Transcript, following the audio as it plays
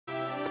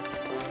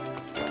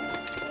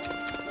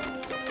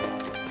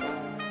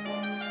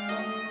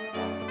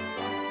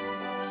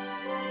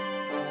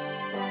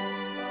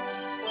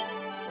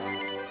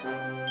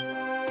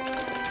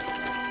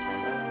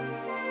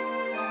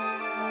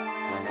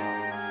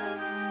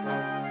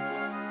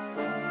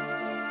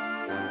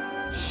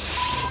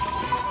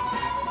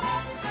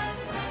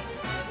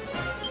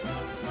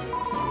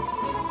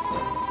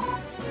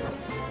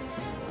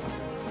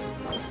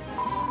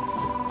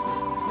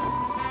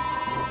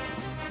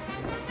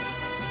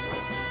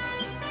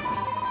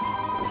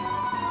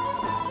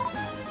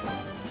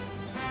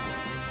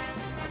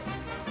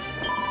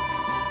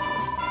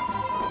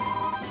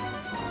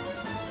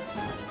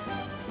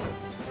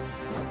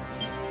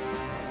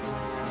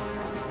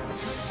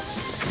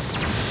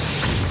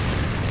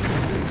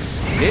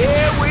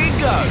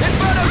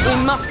We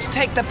must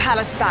take the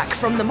palace back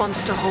from the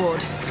monster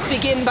horde.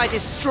 Begin by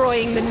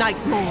destroying the Night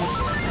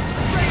Moors.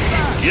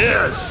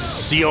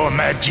 Yes, Your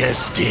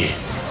Majesty.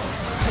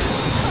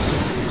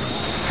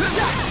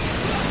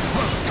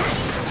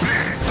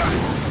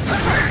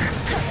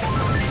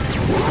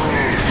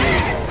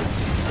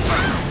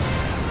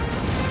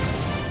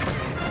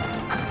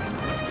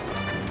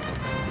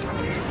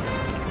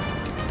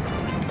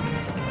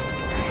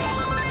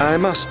 I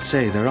must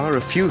say, there are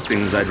a few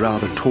things I'd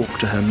rather talk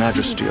to Her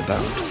Majesty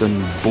about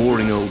than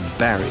boring old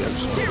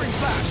barriers.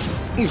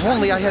 If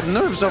only I had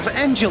nerves of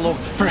Angelo,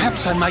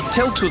 perhaps I might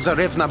tell to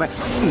Zarevna, but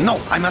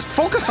no, I must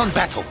focus on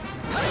battle.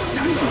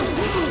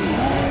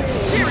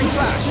 Searing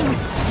slash!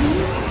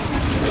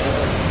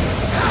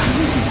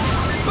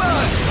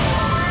 Burn!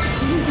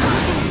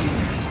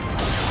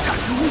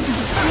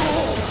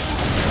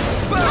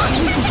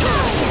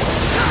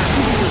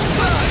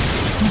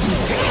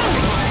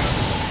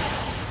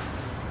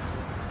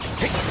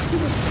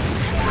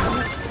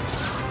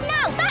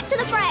 Now, back to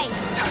the fray!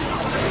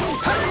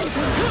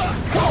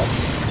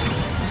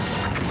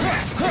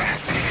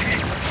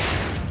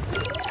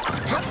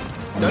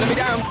 Don't let me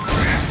down!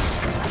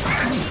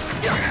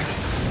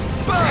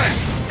 Burn!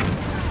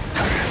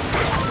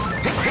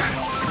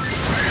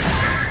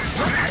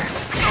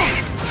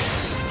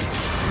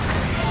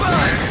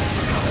 Burn!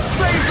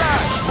 Flames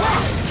out!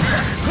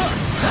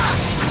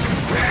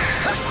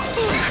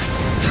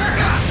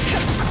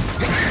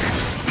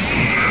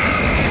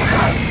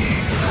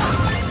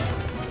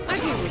 I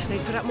do wish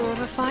they'd put up more of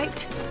a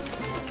fight.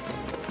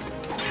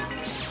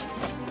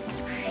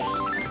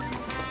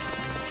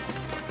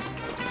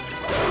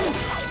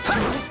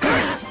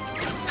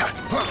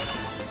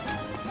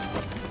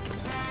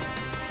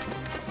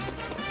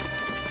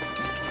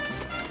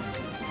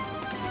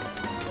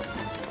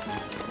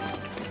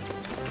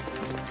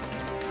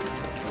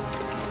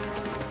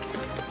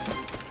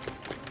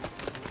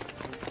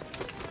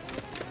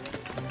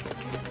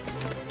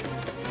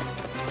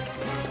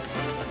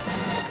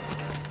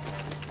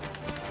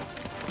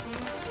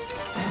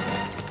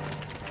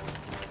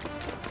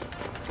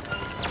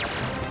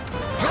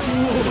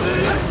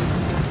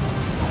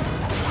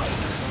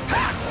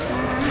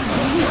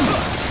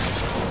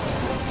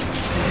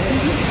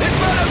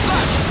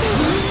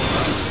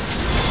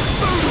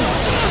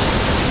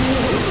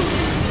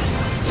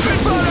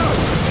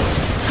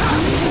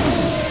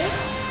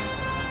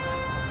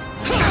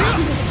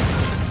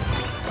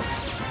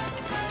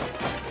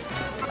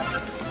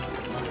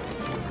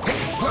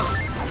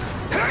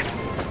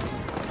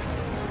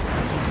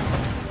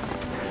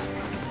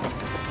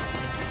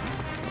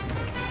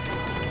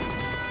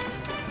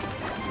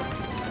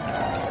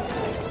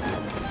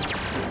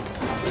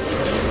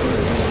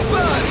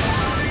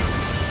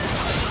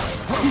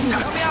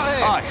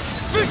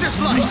 Vicious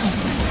slice!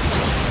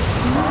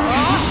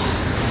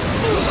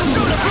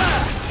 Solar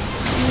flare!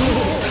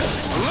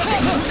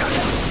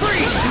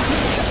 Freeze!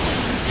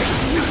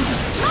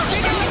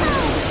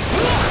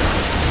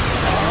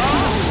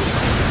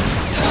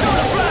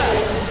 Solar flare!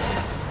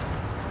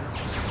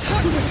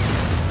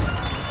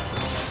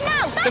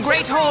 The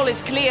Great Hall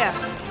is clear.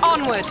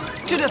 Onward,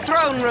 to the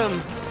throne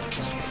room.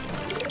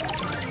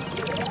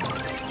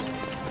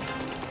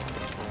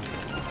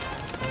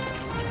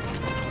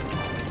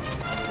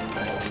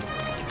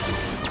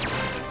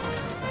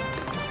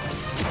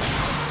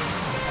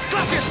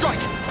 Glacier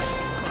strike!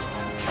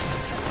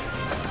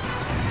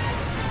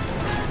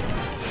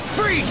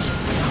 Freeze!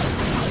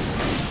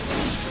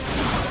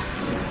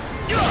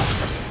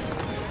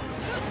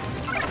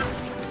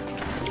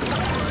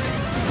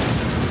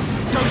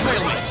 Don't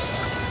fail me!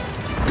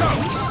 Go!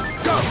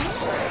 Go!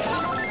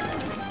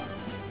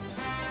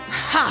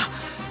 Ha!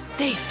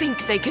 They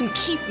think they can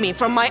keep me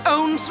from my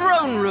own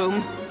throne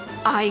room.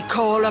 I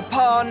call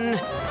upon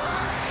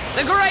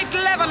the Great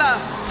Leveler!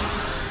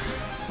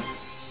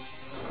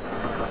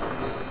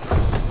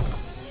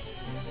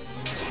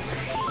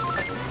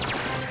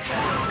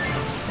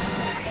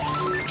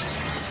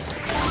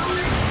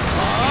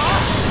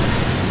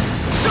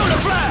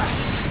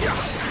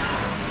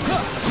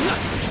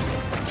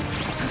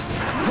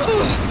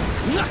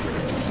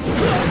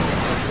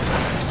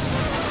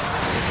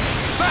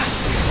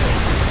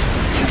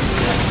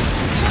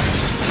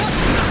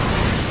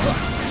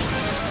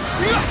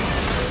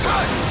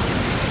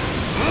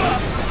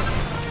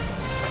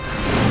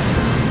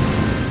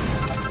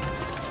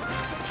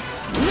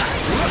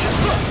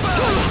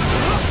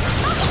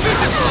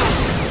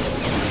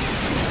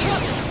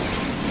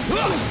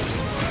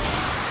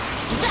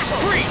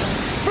 Freeze!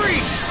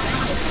 Freeze!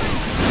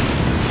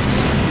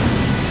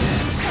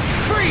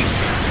 Freeze!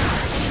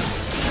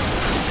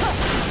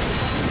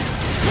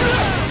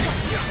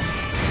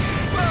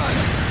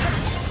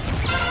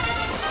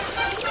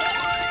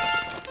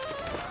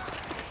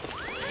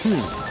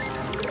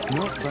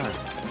 Not bad.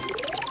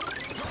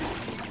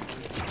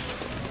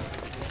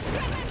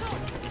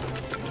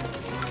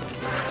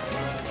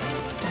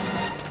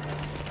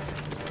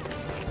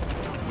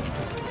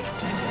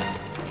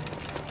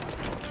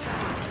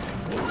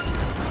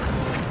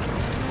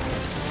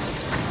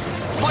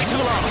 Fight to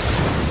the last!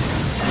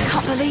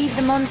 Can't believe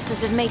the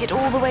monsters have made it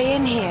all the way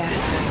in here.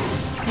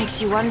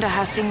 Makes you wonder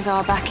how things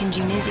are back in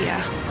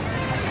Tunisia.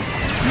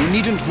 You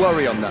needn't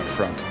worry on that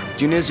front.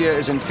 Tunisia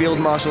is in Field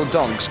Marshal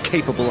Donk's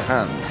capable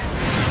hands.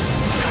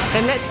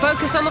 Then let's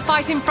focus on the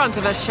fight in front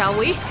of us, shall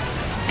we?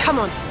 Come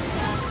on.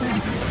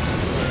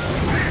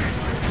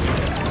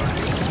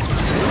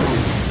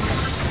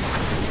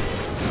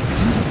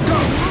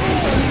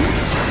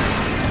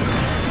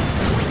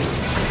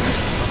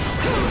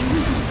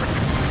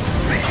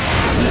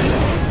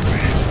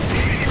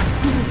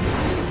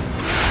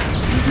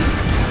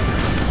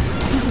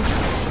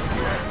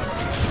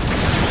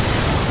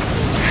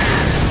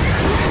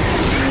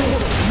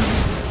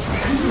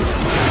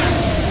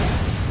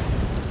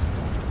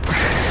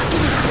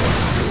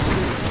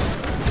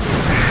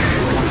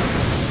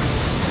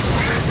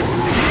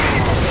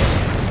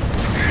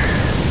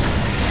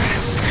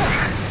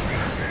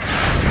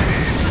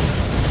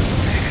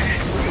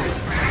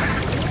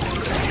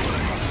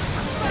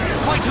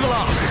 Fight to the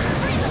last!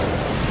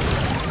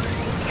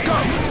 Go!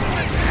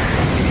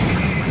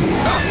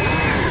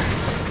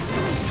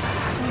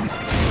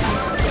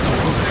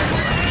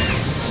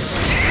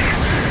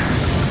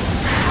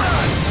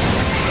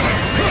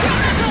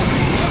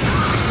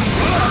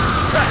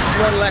 That's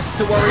one less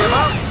to worry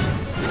about.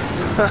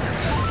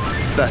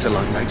 Better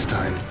luck next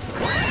time.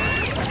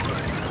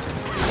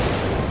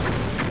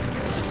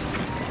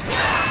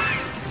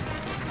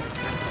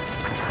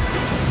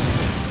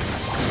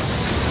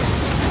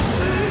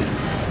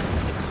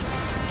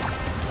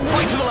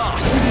 Fight to the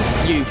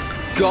last! You've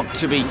got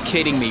to be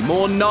kidding me.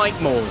 More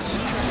Nightmares.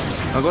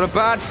 I've got a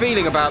bad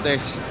feeling about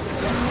this.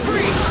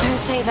 Don't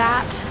say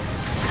that.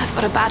 I've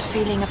got a bad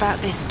feeling about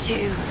this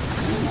too.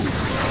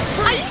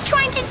 Are you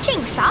trying to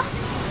jinx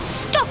us?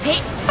 Stop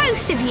it,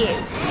 both of you!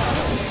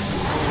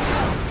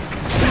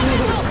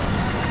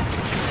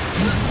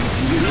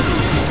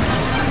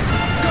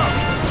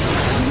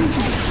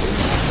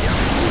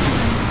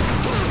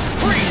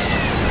 Freeze!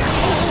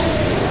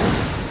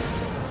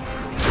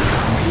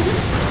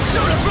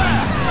 Solar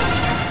flare!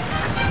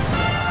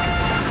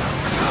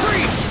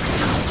 Freeze!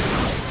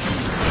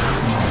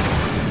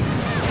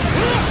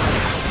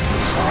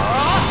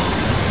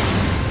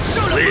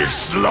 Solar We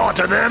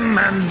slaughter them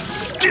and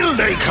still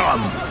they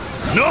come.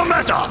 No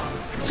matter.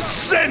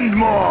 Send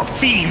more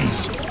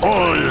fiends.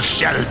 All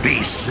shall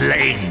be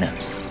slain.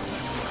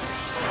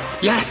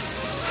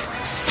 Yes,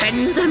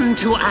 send them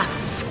to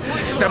us.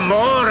 The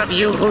more of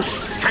you who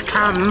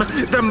succumb,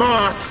 the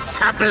more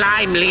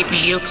sublimely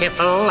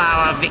beautiful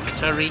our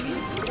victory.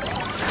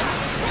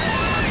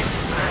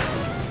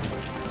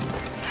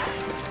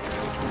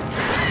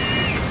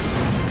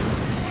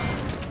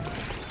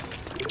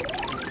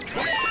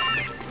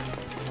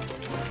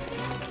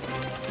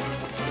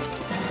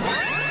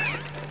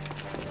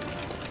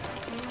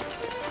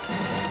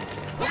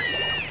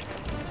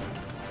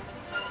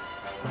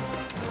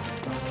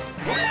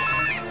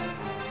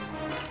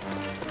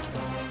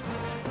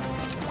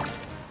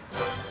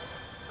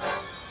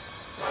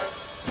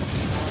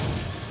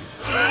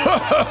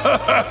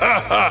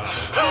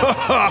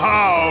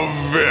 How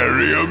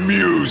very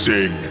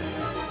amusing.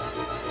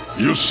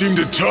 You seem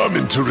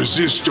determined to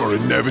resist your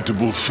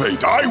inevitable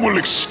fate. I will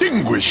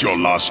extinguish your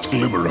last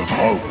glimmer of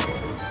hope.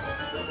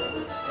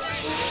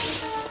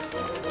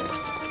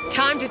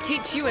 Time to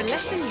teach you a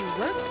lesson you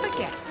won't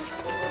forget.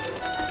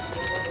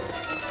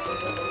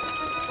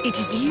 It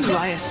is you,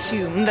 I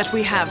assume, that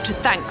we have to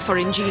thank for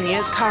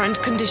Ingenia's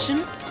current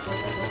condition?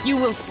 You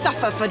will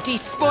suffer for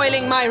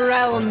despoiling my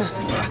realm.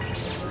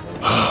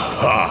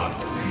 Ha!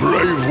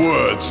 Brave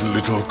words,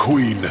 little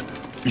queen.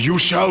 You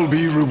shall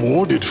be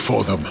rewarded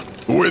for them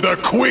with a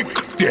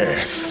quick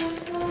death.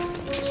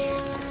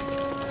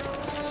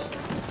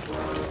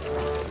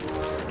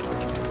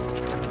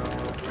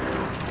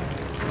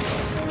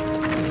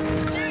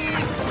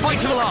 Fight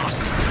to the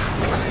last!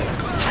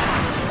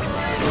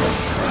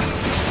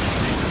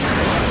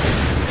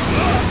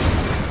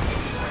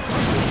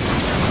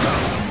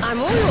 I'm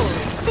all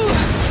yours.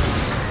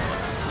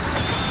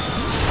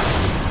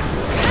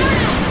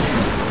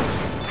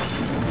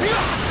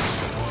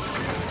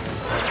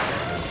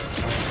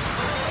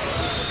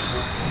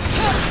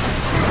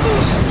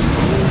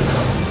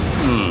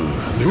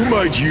 Who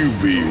might you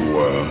be,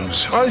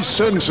 worms? I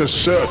sense a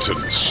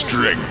certain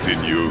strength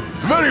in you.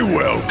 Very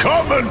well,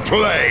 come and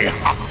play!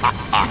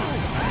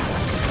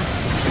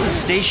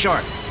 Stay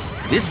sharp.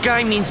 This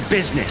guy means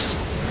business.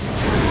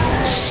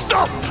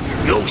 Stop!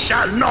 You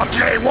shall not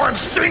lay one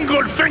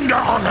single finger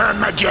on Her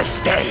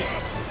Majesty!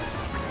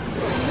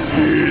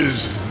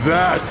 Is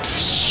that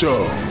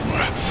so?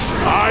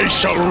 I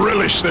shall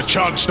relish the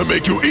chance to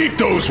make you eat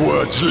those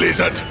words,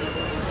 lizard!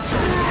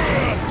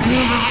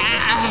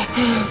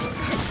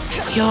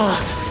 Your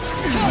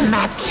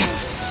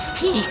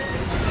Majesty,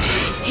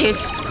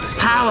 his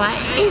power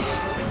is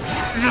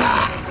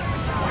that.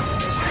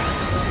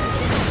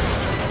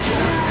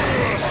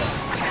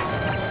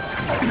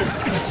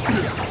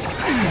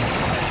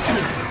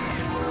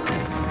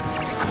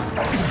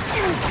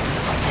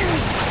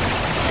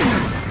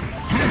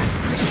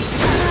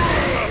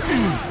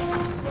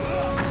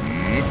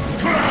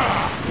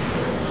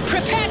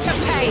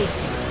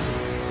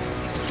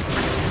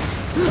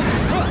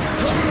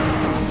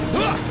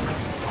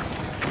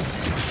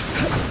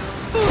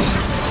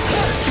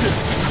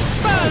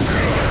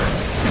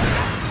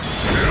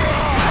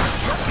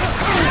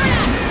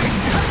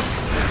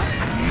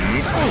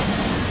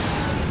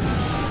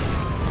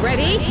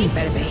 Ready? You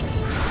better be.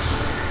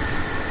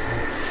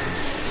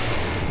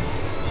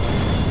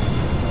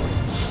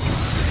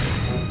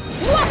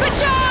 Whopper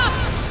chop!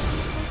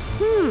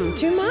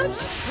 Too much?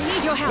 We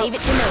need your help. Leave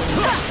it to me.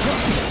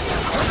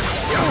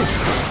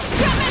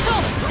 Scrap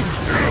metal!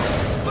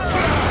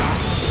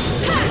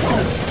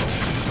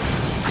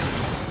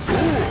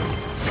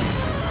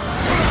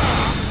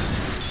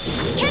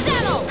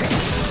 Kazamel!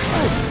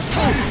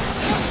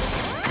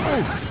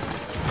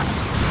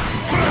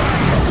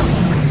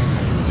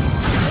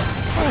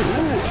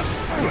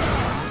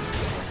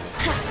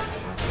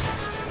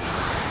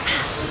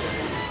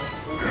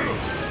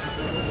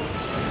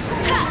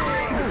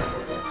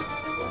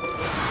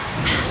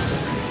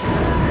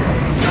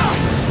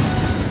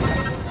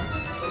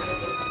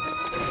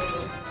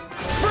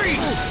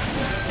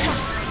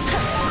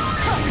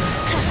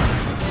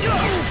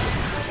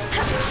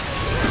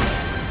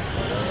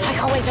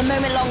 Wait a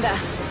moment longer.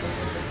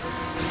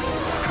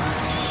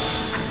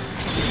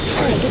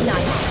 Say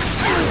goodnight.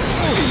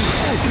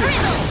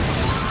 Frizzle!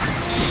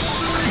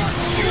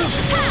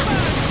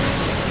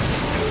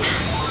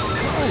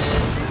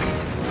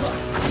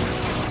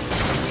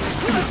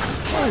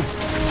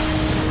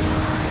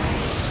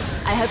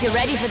 I hope you're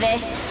ready for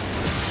this.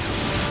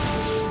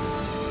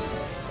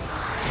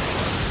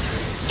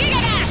 Giga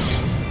Dash!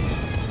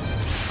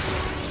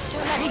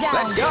 Don't let me down.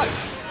 Let's go!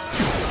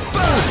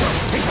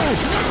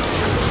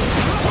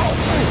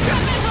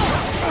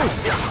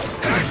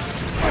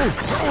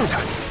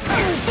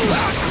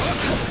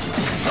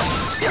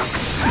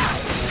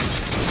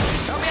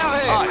 Help me out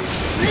here!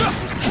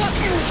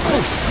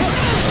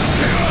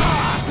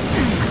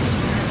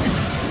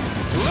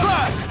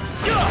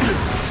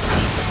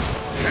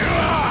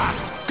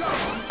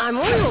 I'm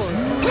all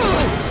yours.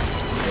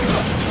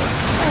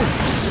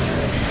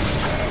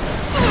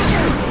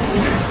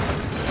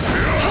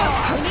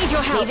 We need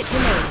your help. Leave it to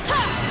me.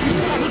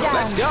 Let me down.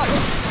 Let's go!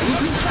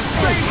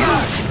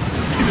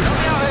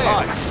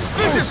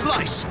 Vicious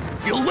slice!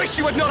 You'll wish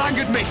you had not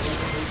angered me!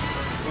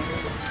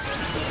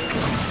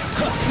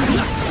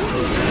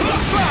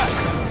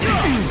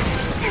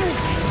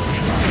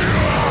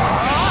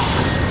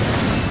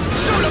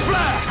 Solar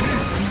flare!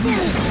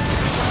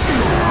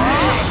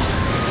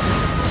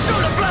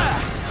 Solar flare!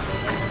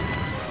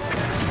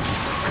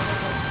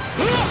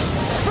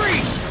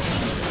 Freeze!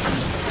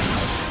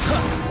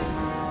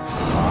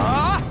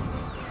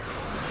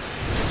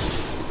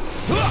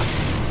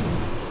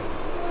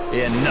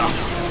 Enough!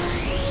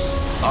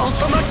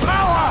 Ultimate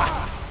power!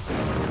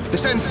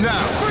 This ends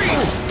now!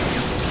 Freeze!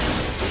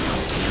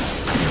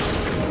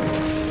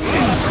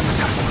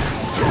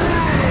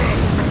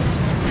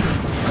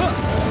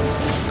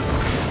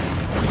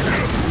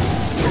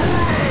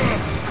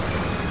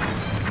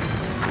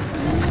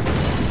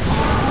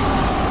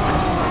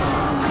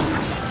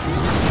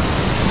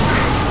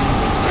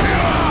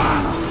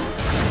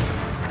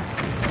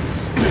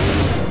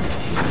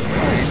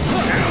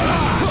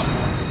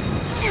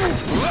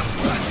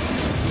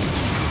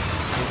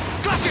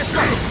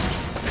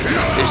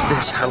 Is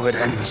this how it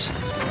ends?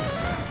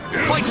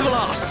 Fight to the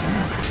last!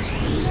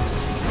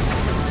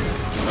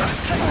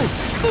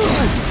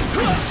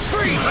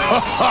 Freeze!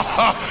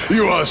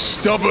 You are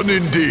stubborn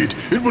indeed.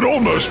 It would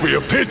almost be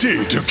a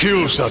pity to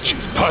kill such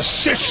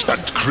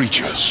persistent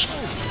creatures.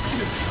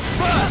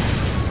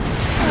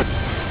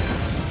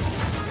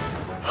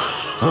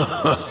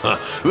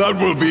 That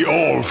will be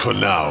all for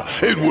now.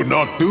 It would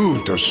not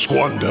do to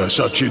squander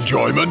such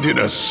enjoyment in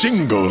a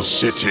single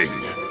sitting.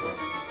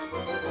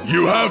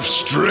 You have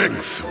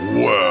strength,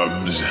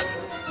 worms,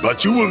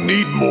 but you will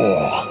need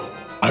more.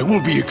 I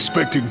will be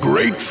expecting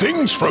great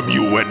things from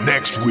you when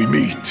next we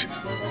meet.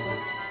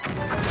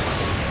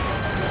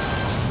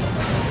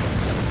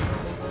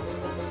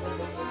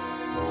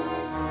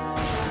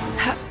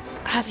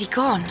 Has he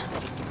gone?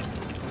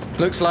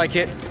 Looks like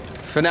it.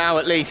 For now,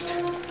 at least.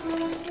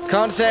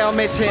 Can't say I'll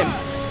miss him.